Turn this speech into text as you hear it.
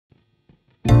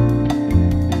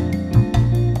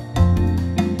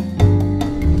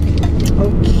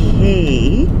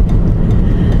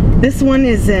this one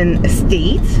is an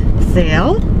estate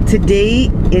sale. Today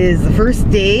is the first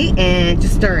day and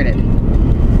just started.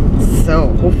 So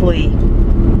hopefully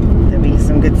there'll be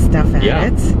some good stuff at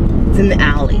it. It's in the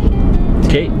alley.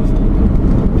 Okay.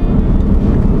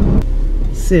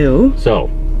 So.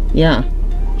 Yeah.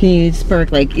 Can you just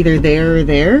park like either there or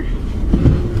there?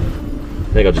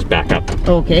 I think I'll just back up.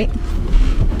 Okay.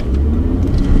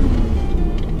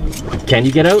 Can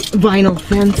you get out? Vinyl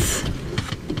fence.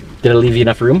 Did I leave you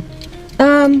enough room?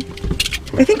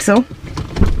 I think so.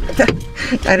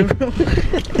 I don't know.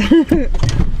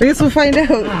 I guess we'll find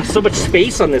out. So much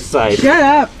space on this side. Shut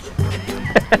up.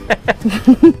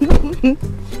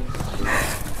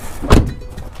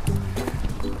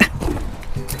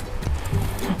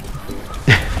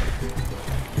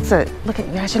 So look at,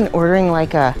 imagine ordering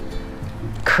like a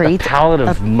crate. A pallet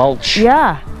of mulch.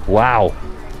 Yeah. Wow.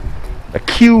 A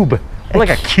cube. Like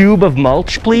a cube of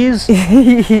mulch, please.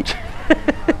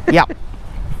 Yeah.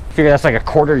 Figure that's like a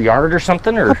quarter yard or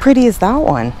something, or? How pretty is that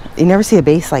one? You never see a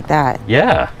base like that.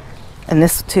 Yeah. And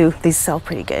this too, these sell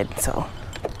pretty good, so.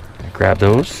 Grab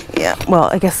those. Yeah, well,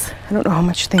 I guess, I don't know how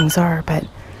much things are, but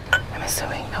I'm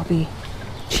assuming they'll be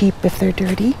cheap if they're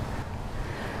dirty.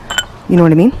 You know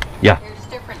what I mean? Yeah. There's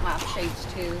different lampshades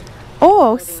too.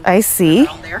 Oh, I see.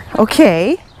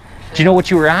 Okay. Do you know what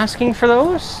you were asking for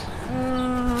those?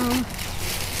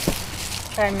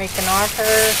 Try and make an offer.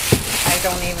 I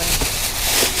don't even.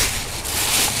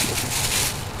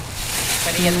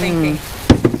 What are you thinking?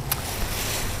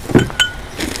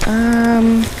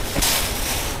 And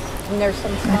there's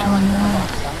some small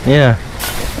ones. Yeah.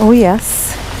 Oh,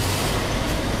 yes.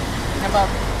 How about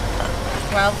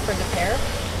 12 for the pair?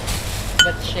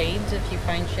 With shades, if you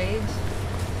find shades.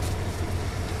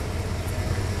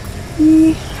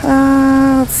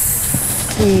 Let's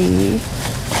see.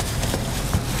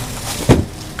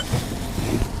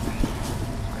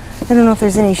 I don't know if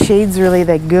there's any shades really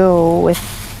that go with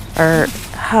our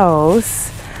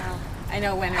house. I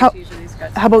know when How- it's usually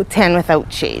got. How about 10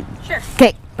 without shade? Sure.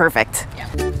 Okay, perfect. Yeah.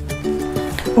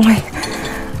 Oh my.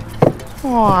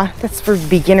 Aw, that's for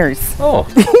beginners. Oh.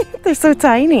 They're so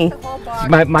tiny. The whole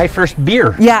box. my first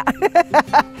beer. Yeah.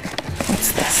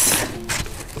 What's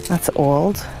this? That's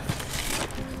old.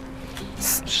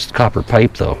 It's just copper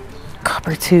pipe though.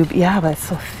 Copper tube. Yeah, but it's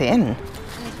so thin.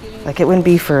 Like it wouldn't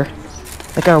be for,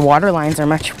 like our water lines are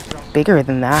much bigger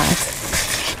than that.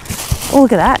 Oh,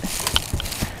 look at that.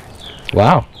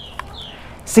 Wow.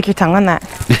 Stick your tongue on that.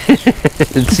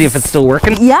 Let's see if it's still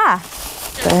working. Yeah.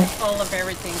 Just full of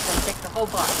everything, so take the whole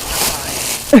box.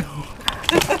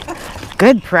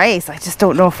 Good price. I just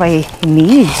don't know if I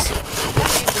need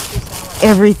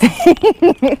everything.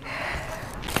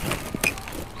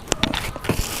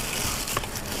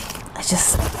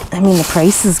 I mean, the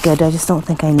price is good. I just don't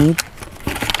think I need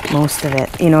most of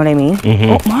it. You know what I mean?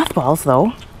 Mm-hmm. Oh, mothballs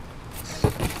though.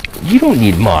 You don't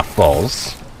need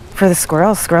mothballs. For the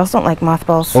squirrels. Squirrels don't like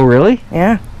mothballs. Oh, really?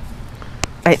 Yeah.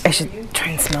 I should try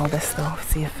and smell this though.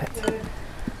 See if it's...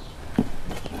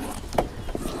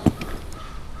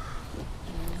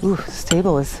 Ooh, this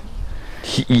table is...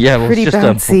 Yeah, well, Pretty it's just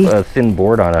bouncy. a thin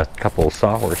board on a couple of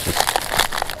sawhorses.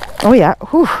 Oh yeah.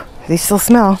 Whew. They still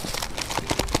smell.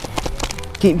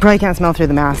 You probably can't smell through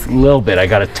the mask. A little bit. I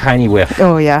got a tiny whiff.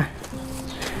 Oh yeah.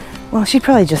 Well, she'd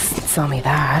probably just sell me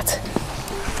that.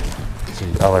 So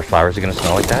all our flowers are going to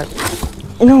smell like that?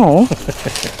 No.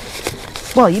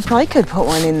 Well, you probably could put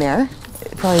one in there.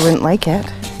 It probably wouldn't like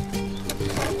it.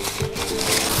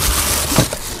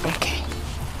 Okay.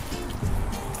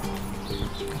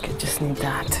 I could just need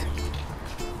that.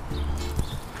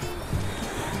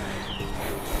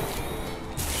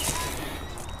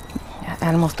 Yeah,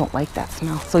 animals don't like that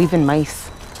smell. So even mice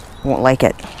won't like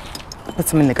it. Put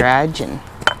some in the garage and...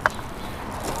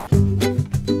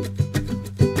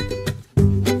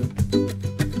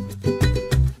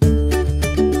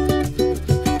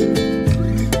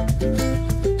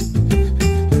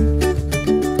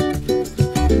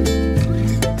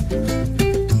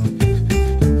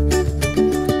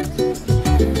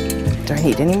 Do I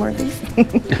need any more of these?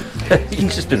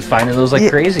 You've just been finding those like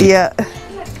crazy. Yeah.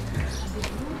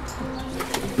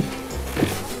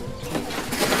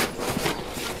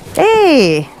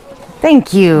 Hey,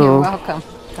 thank you. You're welcome.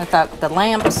 I thought the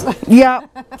lamps. Yeah,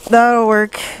 that'll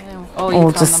work. Oh, you I'll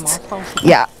found just, them all.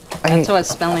 yeah. That's why it's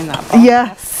smelling that.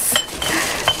 Yes.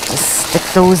 Just stick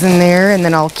those in there and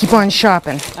then I'll keep on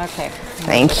shopping. Okay.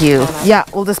 Thank you. Yeah,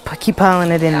 we'll just keep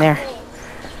piling it in there.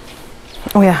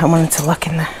 Oh yeah, I wanted to look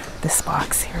in this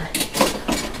box here.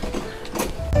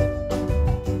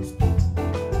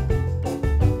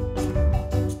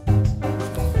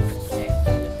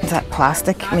 Is that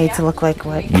plastic made to look like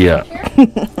what? Yeah.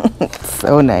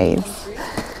 So nice. Yeah,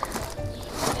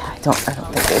 I don't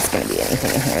think there's gonna be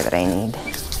anything in here that I need.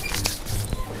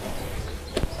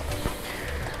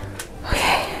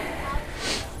 Okay.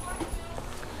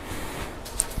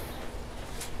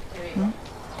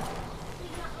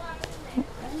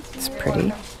 It's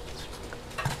pretty.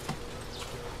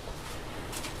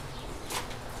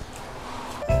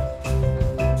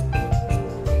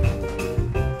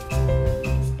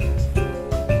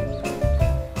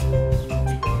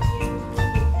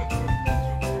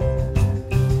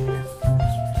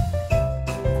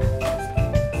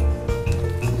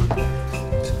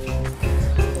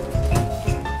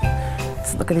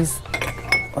 Look at these.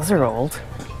 Those are old.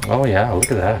 Oh yeah, look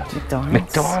at that. McDonald's.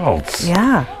 McDonald's.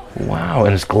 Yeah. Wow,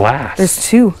 and it's glass. There's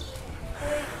two.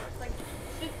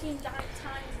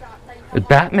 It's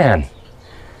Batman.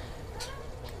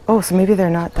 Oh, so maybe they're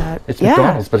not that. It's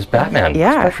McDonald's, but it's Batman.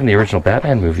 Yeah. It's back from the original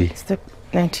Batman movie. It's the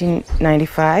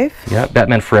 1995. Yeah,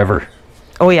 Batman Forever.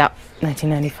 Oh yeah,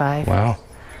 1995. Wow.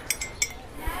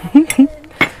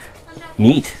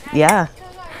 Neat. Yeah.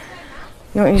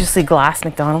 You don't usually glass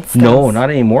McDonald's. No, not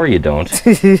anymore. You don't.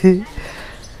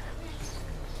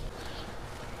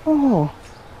 Oh.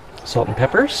 Salt and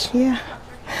peppers. Yeah.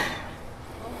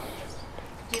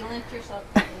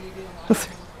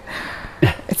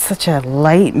 It's such a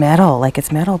light metal, like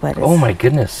it's metal, but it's, Oh my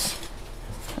goodness.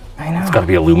 I know. It's got to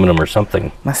be aluminum or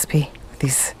something. Must be.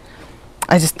 These.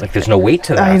 I just. Like there's no weight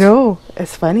to that. I know.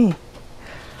 It's funny.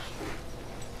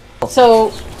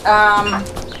 So,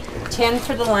 10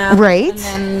 for the lamp. Right.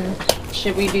 And then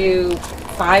should we do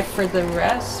 5 for the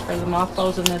rest, for the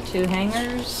mothballs and the 2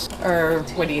 hangers? Or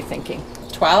what are you thinking?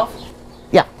 12?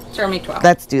 Yeah. Throw me 12.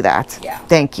 Let's do that. Yeah.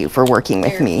 Thank you for working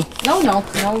with me. No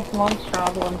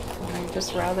problem. I'd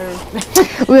just rather.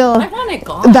 Well, I want it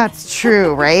gone. that's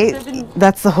true, right?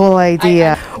 That's the whole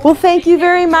idea. Well, thank you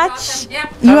very much.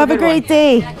 Yeah. You have a great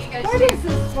day. What is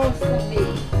this supposed to be?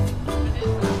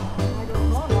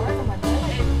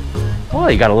 Oh,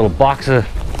 you got a little box of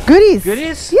Goodies.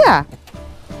 goodies? Yeah.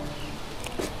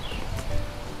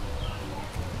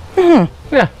 Yeah.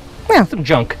 Yeah. Some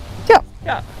junk. Yeah.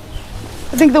 Yeah.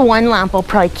 I think the one lamp I'll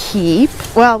probably keep.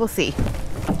 Well, we'll see.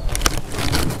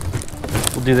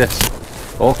 We'll do this.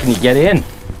 Oh, can you get in?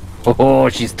 Oh,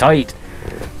 she's tight.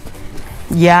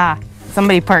 Yeah.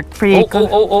 Somebody parked pretty Oh, close.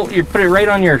 oh, you put it right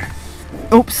on your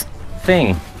Oops.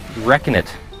 thing. You're wrecking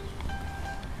it.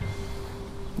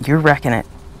 You're wrecking it.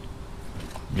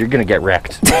 You're gonna get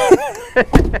wrecked.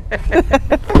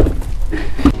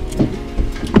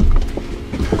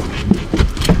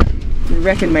 You're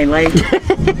wrecking my life.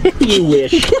 You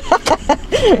wish.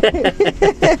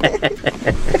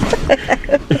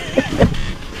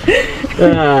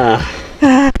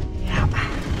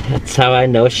 That's how I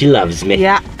know she loves me.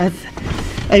 Yeah.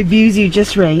 I abuse you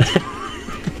just right.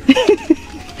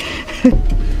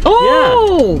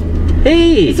 Oh!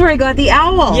 Hey! That's where I got the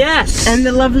owl. Yes! And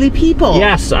the lovely people.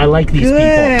 Yes, I like these people.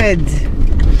 Good.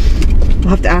 We'll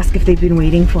have to ask if they've been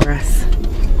waiting for us.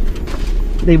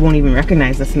 They won't even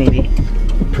recognize us, maybe.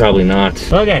 Probably not.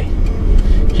 Okay,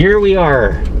 here we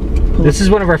are. This is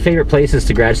one of our favorite places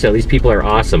to garage sale. These people are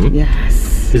awesome.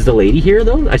 Yes. Is the lady here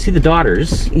though? I see the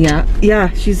daughters. Yeah. Yeah,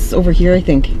 she's over here, I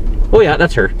think. Oh yeah,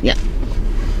 that's her. Yeah.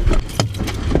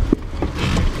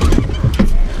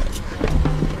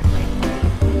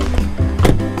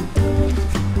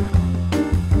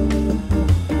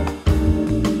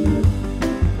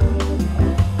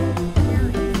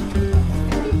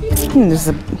 There's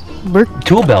a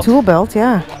Tool belt. tool belt,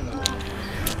 yeah.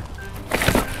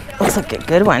 Looks like a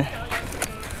good one.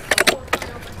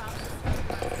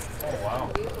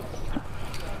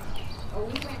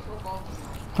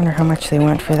 Wonder how much they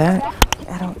want for that.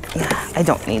 I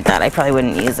don't need that. I probably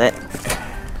wouldn't use it.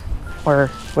 Or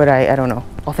would I? I don't know.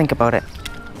 I'll think about it.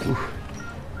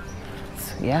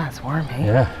 Yeah, it's warm, hey?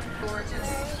 Yeah.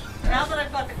 Now that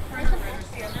I've got the cruiser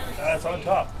register, That's on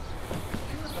top.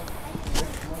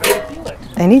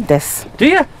 I need this. Do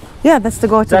you? Yeah, that's to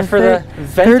go to that the for third, the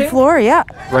venting? third floor, yeah.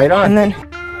 Right on. And then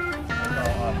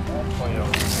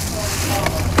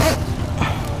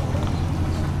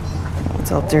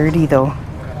it's all dirty though.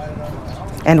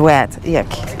 And wet.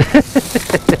 Yuck.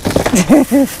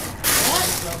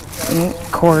 And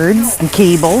cords and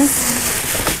cables.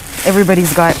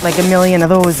 Everybody's got like a million of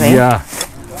those, eh? Yeah.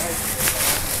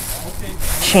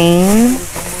 Chain.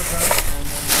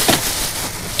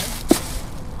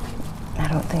 I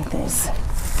don't think there's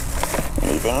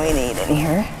anything we need in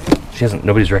here.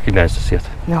 Nobody's recognized us yet.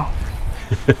 No.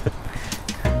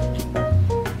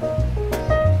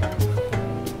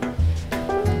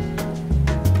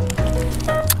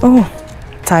 Oh,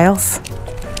 tiles.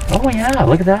 Oh yeah,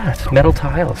 look at that. Metal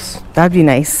tiles. That'd be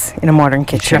nice in a modern You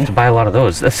should kitchen. have to buy a lot of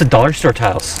those. That's the dollar store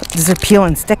tiles. These are peel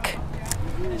and stick.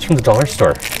 It's from the dollar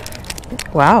store.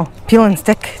 Wow, peel and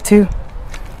stick too.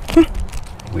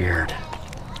 Weird.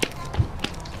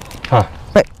 Huh.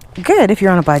 But good if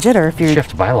you're on a budget, or if You you're have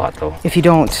to buy a lot though. if you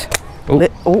don't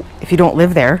Oh. if you don't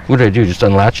live there. What did I do? Just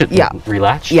unlatch it? Yeah. And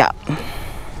relatch? Yeah.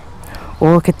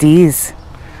 Oh, look at these.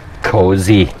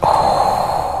 Cozy.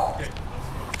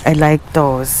 I like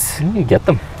those. You get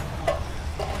them.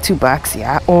 $2,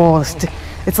 yeah. Oh,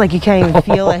 it's like you can't even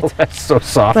feel Oh, it. that's so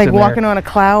soft. It's like in walking there. on a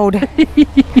cloud.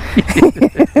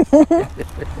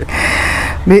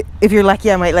 But if you're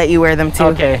lucky, I might let you wear them too.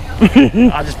 Okay.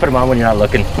 I'll just put them on when you're not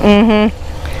looking.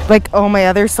 Like all my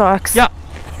other socks. Yeah.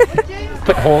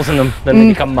 Put holes in them, then they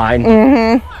become mine.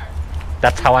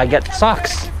 That's how I get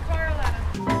socks.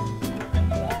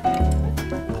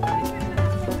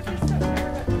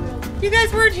 You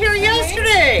guys weren't here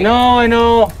yesterday. No, I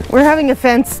know. We're having a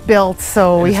fence built,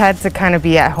 so we had to kind of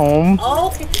be at home. Oh,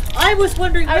 okay. I was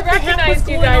wondering what the heck was recognized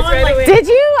you going guys on. right Like, away. Did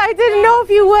you? I didn't know if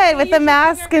you would with the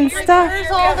mask and stuff.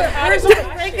 where's all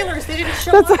the regulars? They didn't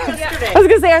show up yesterday. I was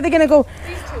gonna say, are they gonna go,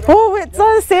 oh, it's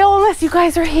on sale unless you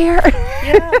guys are here?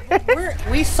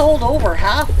 Yeah, we sold over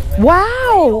half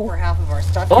Wow. of our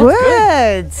stuff. Oh,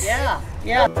 Good. Yeah,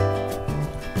 yeah.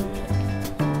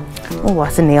 Oh,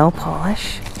 lots of nail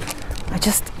polish.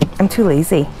 I'm too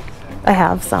lazy. I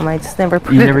have some, I just never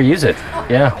put You it. never use it.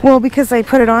 Yeah. Well, because I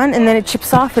put it on and then it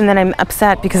chips off and then I'm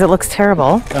upset because it looks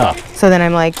terrible. Oh. So then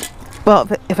I'm like, well,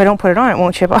 if I don't put it on, it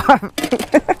won't chip off.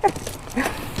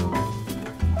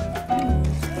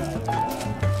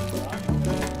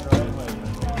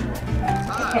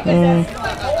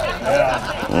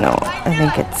 No, I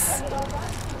think it's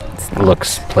It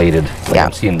looks plated. Like Yeah.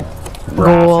 I'm seeing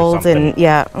brass or gold something. and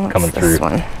yeah. What's coming this through.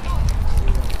 one?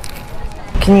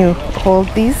 Can you hold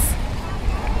these?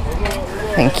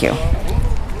 Thank you.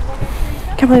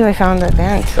 Can't believe I found that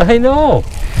vent. I know.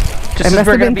 Just I as must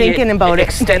we're have been gonna be thinking about it.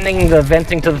 extending the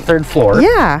venting to the 3rd floor.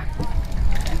 Yeah.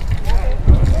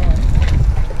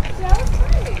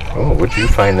 Oh, what'd you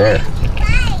find there?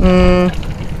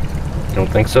 Don't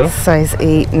think so? Size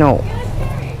 8. No,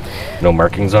 No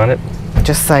markings on it?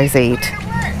 just size 8.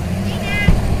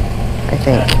 I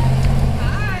think.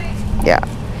 Yeah.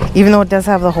 Even though it does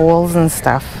have the holes and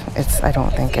stuff, I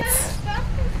don't think it's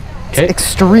Okay.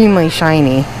 extremely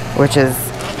shiny, which is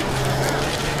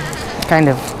kind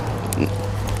of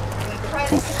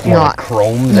More not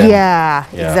chrome than. Yeah,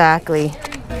 Yeah. exactly.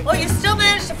 Oh, you still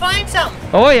managed to find something.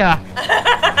 Oh yeah.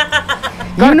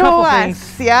 You a know couple us,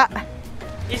 things. yeah.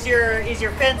 Is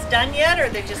your fence done yet, or are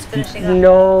they just finishing up?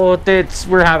 No,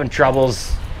 we're having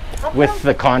troubles with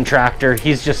the contractor.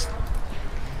 He's just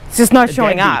It's just not a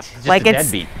showing deadbeat. up. He's just Like a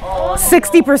it's deadbeat.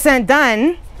 60%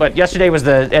 done. But yesterday was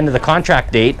the end of the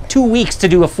contract date. 2 weeks to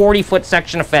do a 40-foot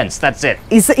section of fence. That's it.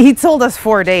 He told us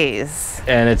 4 days.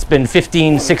 And it's been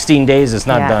 15, 16 days. It's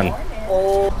not Yeah. done.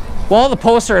 Well, the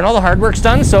poster and all the hard work's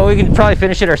done, so we can probably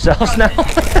finish it ourselves now.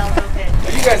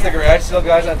 You guys the garage still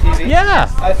guys on TV? Yeah.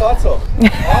 I thought so. Awesome.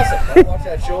 I watch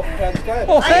that show from time to time.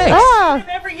 Oh, thanks. Ah,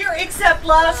 Every year except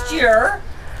last year.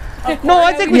 No,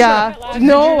 I think we yeah. should.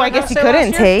 No, I guess you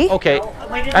couldn't, hey? Okay.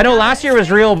 I know last year was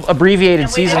real abbreviated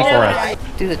season for us.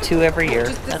 Do the 2 every year.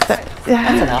 That's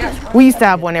enough. We used to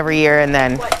have one every year and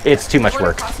then, It's too much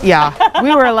work. yeah.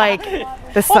 We were like,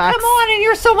 this Oh, sucks. come on, and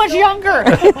you're so much younger.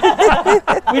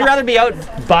 We'd rather be out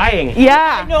buying.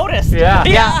 Yeah. Noticed. Yeah.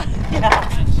 Yeah.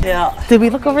 Yeah. Did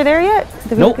we look over there yet?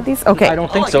 Did we Nope. look at these? Okay. I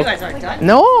don't think so. You guys aren't done.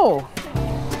 No.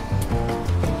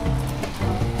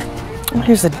 Oh,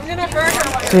 here's a.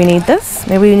 Do we need this?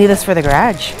 Maybe we need this for the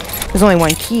garage. There's only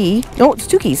 1 key. No, it's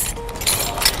 2 keys.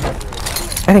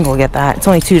 I think we'll get that. It's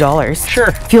only $2.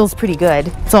 Sure. Feels pretty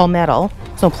good. It's all metal.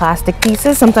 There's no plastic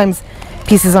pieces. Sometimes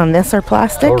pieces on this are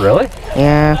plastic. Oh, really?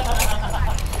 Yeah.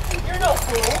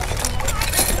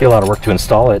 Be a lot of work to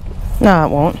install it. No, it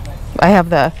won't. I have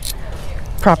the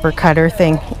proper cutter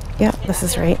thing. Yeah, this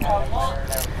is right.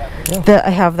 I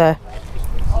have the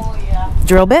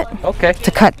drill bit Okay.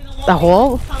 to cut the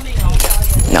hole.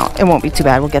 No, it won't be too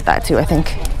bad. We'll get that too, I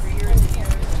think.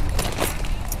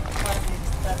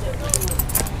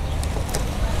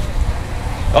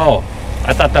 Oh,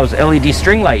 I thought that was LED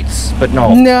string lights, but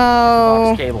no. No.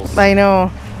 Box cables. I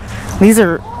know. These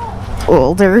are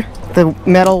older, the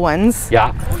metal ones.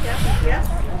 Yeah.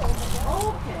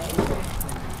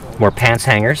 More pants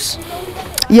hangers.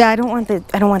 Yeah, I don't want the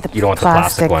You don't want the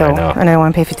plastic one, I though, know. and I don't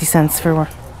want to pay 50 cents for more.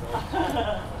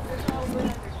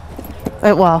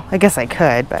 Well, I guess I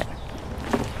could, but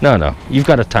No, you've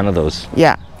got a ton of those.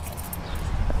 yeah.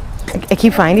 I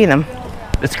keep finding them.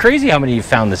 It's crazy how many you've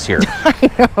found this year.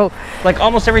 I know. Like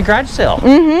almost every garage sale.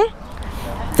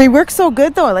 They work so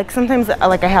good though. Like sometimes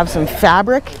like I have some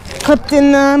fabric clipped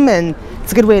in them, and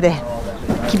it's a good way to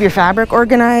keep your fabric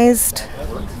organized.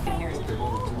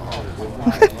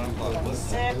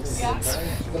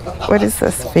 What is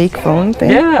this fake phone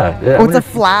thing? Yeah. Oh, it's a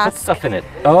flask. Put stuff in it.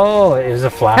 Oh, it was a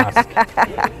flask.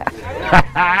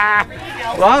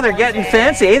 Well, they're getting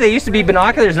fancy. They used to be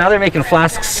binoculars. Now they're making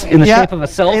flasks in the shape of a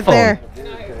cell right phone. there.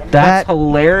 That's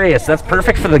hilarious. That's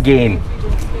perfect for the game.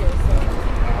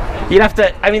 You'd have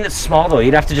to, I mean, it's small though.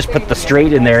 You'd have to just put the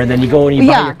straight in there, and then you go and you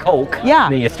buy your Coke. Yeah.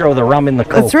 And then you throw the rum in the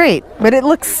Coke. That's right. But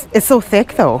it's so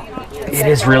thick though. It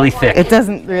is really thick. It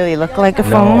doesn't really look like a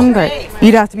phone, but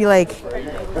you'd have to be like.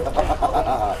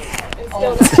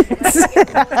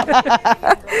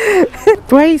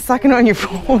 Why are you sucking on your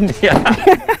phone? Yeah.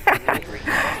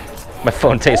 My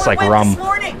phone tastes like rum.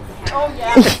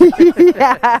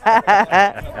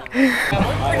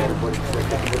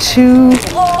 Two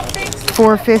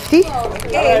 $4.50.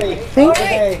 Think?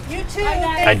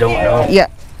 I don't know. Yeah.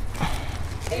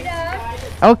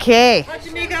 Okay.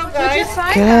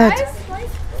 Good.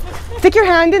 Stick your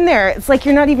hand in there. It's like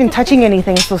you're not even touching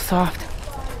anything. It's so soft.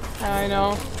 I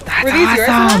know. That's Were these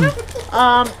awesome. yours?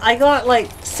 I got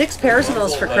like 6 pairs of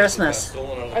those for Christmas.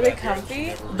 Are they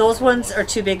comfy? Those ones are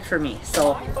too big for me,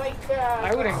 so.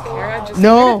 I wouldn't care. I just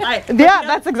No. I, Yeah,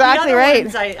 that's exactly right.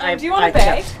 Do you want a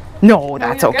bag? No,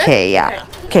 that's okay. Yeah.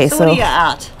 Okay, So what are you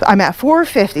at? I'm at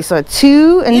 $4.50. So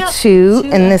 2 and 2,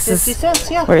 and this is 50 cents,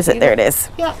 yeah. where is it? There it is.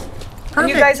 Yeah. And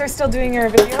you guys are still doing your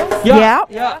videos? Yeah.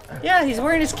 Yeah, he's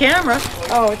wearing his camera.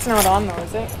 Oh, it's not on though,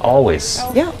 is it? Always.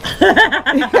 Yeah.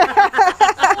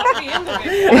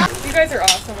 You guys are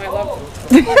awesome. I love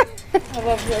them. I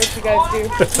love what you guys do.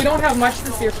 We don't have much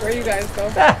this year for you guys though.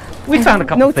 We found a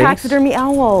couple No things. taxidermy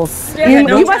owls. Yeah, you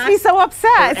no you must be so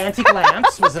upset. Antique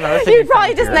lamps was another thing. You've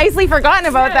probably just nicely forgotten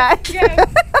about that.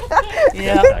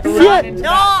 Yeah.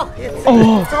 No!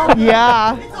 Oh,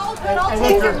 yeah. I'll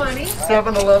take your money.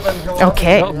 7-Eleven.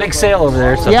 Okay. Oh, big sale over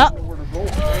there. So. Yep.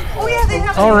 Oh yeah, they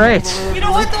have. All right. You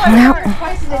know what though? I Yep. remember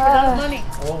twice and they got money.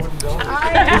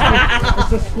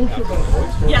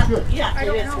 Yeah, I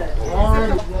don't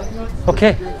know.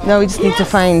 Okay. No, we just need to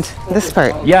find this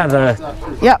part. Yeah. The.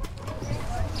 Yep.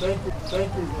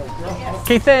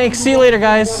 Okay. Thanks. See you later,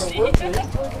 guys.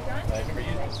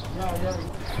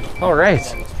 All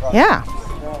right. Yeah.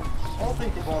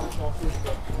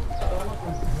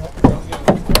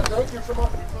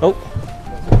 Oh.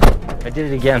 I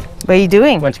did it again. What are you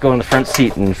doing? Went to go in the front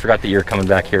seat and forgot that you were coming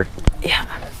back here. Yeah.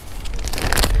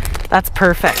 That's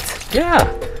perfect.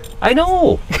 Yeah. I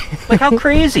know. Like how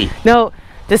crazy. No,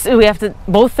 this we have to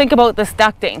both think about this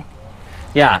ducting.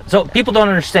 Yeah. So people don't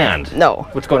understand. No.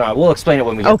 What's going on? We'll explain it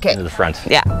when we get into the front.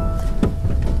 Yeah.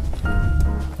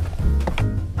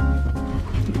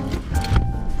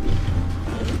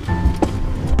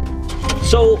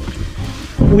 So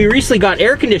we recently got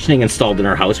air conditioning installed in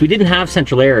our house. We didn't have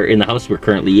central air in the house we're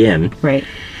currently in. Right.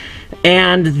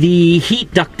 And the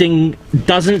heat ducting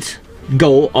doesn't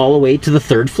go all the way to the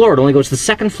 3rd floor. It only goes to the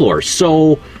 2nd floor.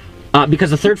 So, because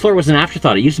the 3rd floor was an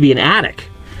afterthought, it used to be an attic.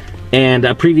 And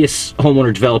a previous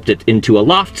homeowner developed it into a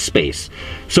loft space.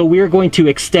 So we're going to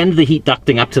extend the heat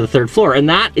ducting up to the 3rd floor. And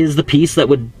that is the piece that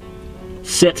would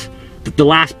sit, the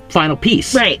last final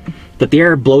piece. Right. That the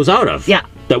air blows out of. Yeah.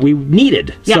 That we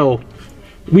needed. Yeah. So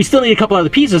we still need a couple other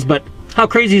pieces, but how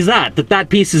crazy is that? That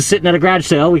piece is sitting at a garage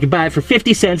sale. We could buy it for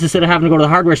 50 cents instead of having to go to the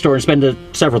hardware store and spend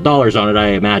several dollars on it, I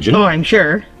imagine. Oh, I'm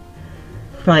sure.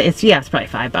 Probably it's probably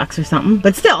 $5 or something,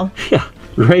 but still. Yeah,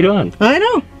 right on. I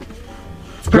know.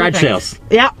 Garage sales.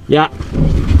 Yeah. Yeah.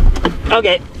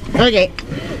 Okay. Okay.